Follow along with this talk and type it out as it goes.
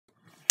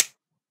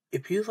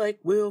If you like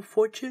Wheel of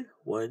Fortune,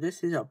 well,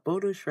 this is a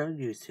bonus round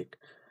music.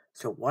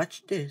 So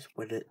watch this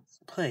when it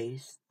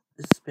plays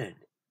the spin.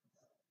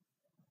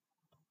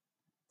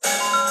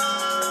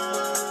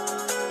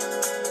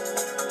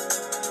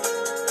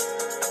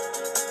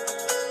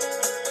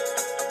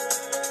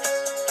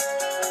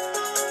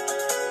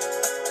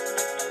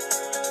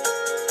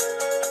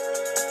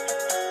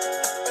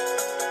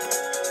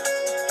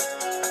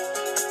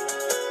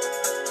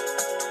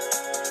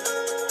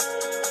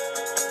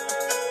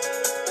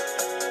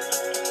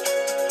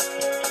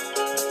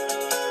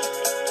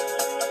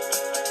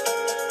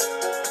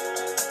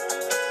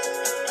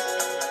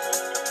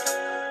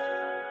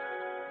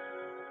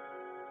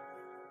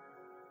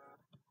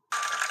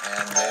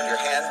 And wave your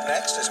hand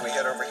next as we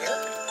head over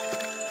here.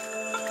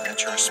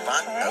 That's your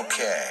spot.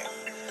 Okay.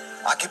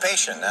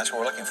 Occupation, that's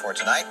what we're looking for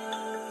tonight.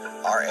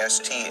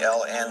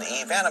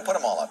 RSTLNE. Vanna, put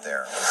them all up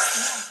there.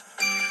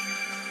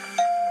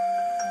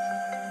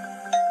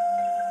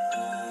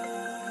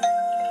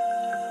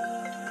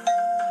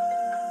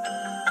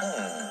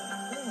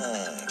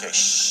 Okay,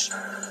 shh.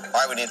 All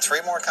right, we need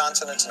 3 more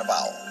consonants and a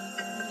vowel.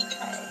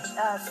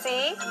 Okay.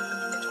 C.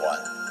 That's 1.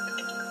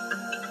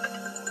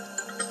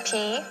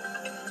 P.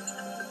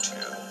 2.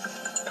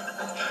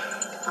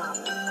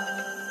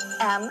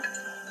 M.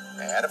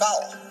 And a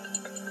vowel.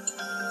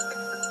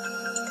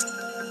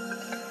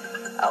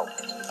 O.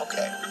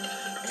 Okay.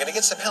 You're going to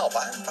get some help.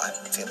 I'm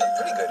feeling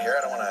pretty good here.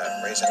 I don't want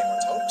to raise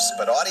anyone's hopes.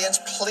 But audience,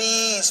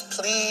 please,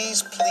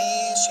 please,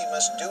 please, she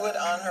must do it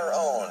on her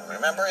own.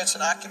 Remember, it's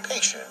an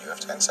occupation. You have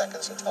 10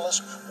 seconds to tell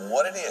us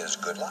what it is.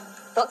 Good luck.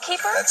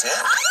 Bookkeeper? That's it.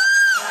 Ah!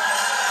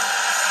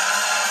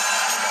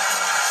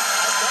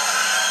 Okay.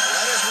 The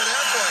letters were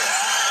there for you.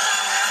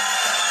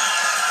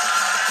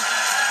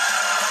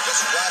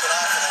 Just drive it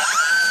off.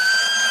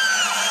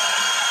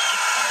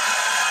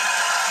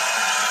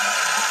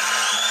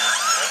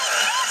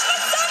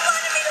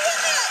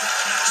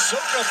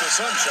 Soak up the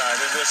sunshine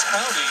in this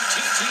Audi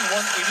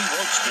TT180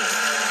 Roadster.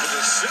 With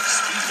a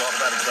 6-speed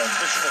automatic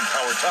transmission and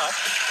power top,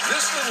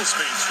 this little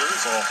speedster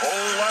is a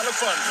whole lot of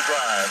fun to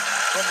drive.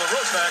 From the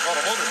Rosnack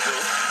Automotive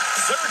Group,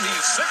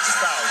 $36,645.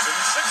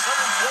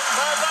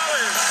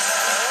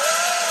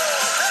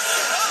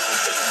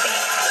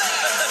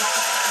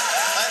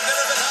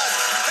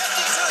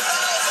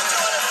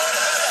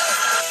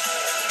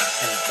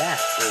 And that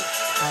is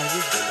how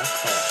you win a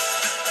car.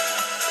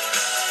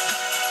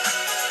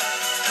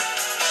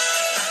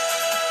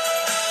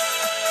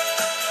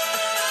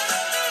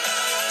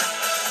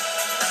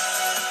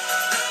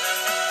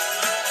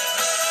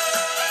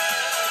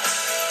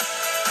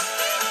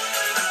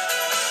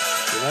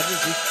 Whoever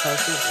this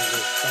puzzle in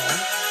this song,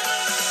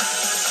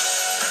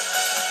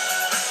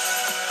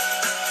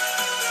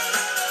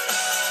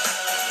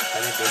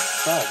 and if they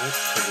solve it,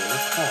 to win a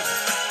car.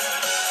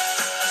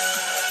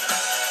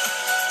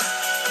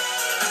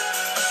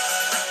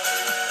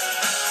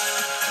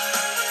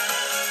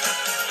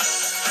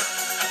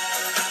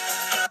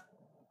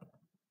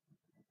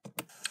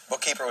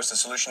 Bookkeeper was the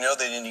solution. You know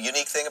the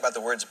unique thing about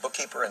the words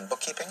bookkeeper and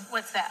bookkeeping?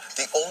 What's that?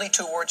 The only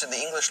 2 words in the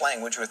English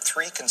language with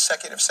 3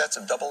 consecutive sets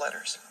of double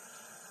letters.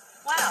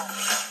 Wow.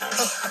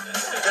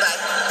 Good night.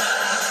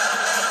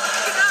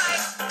 Good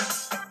night.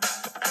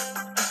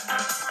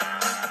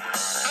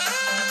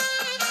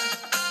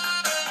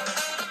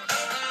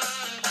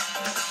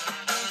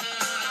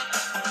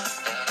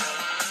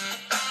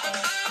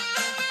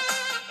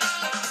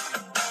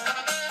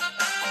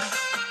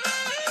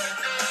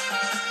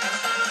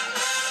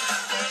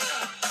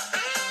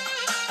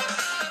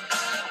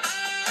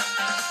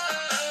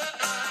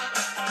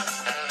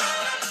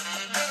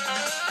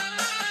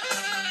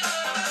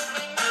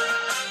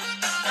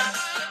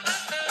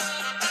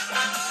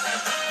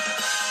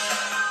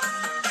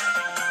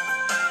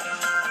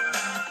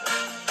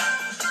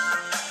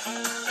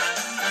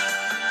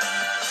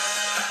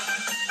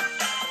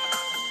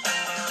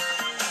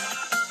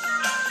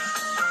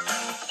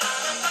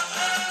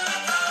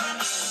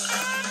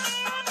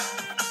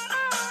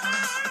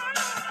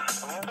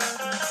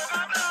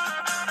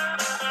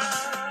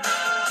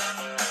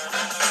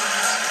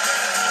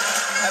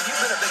 Have you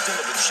been a victim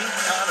of a cheap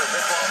con or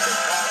rip-off? Then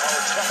call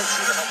our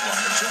troubleshooter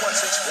helpline at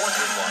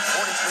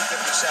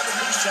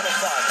 216-431-4357. News Channel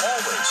 5,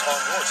 always on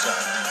your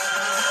side.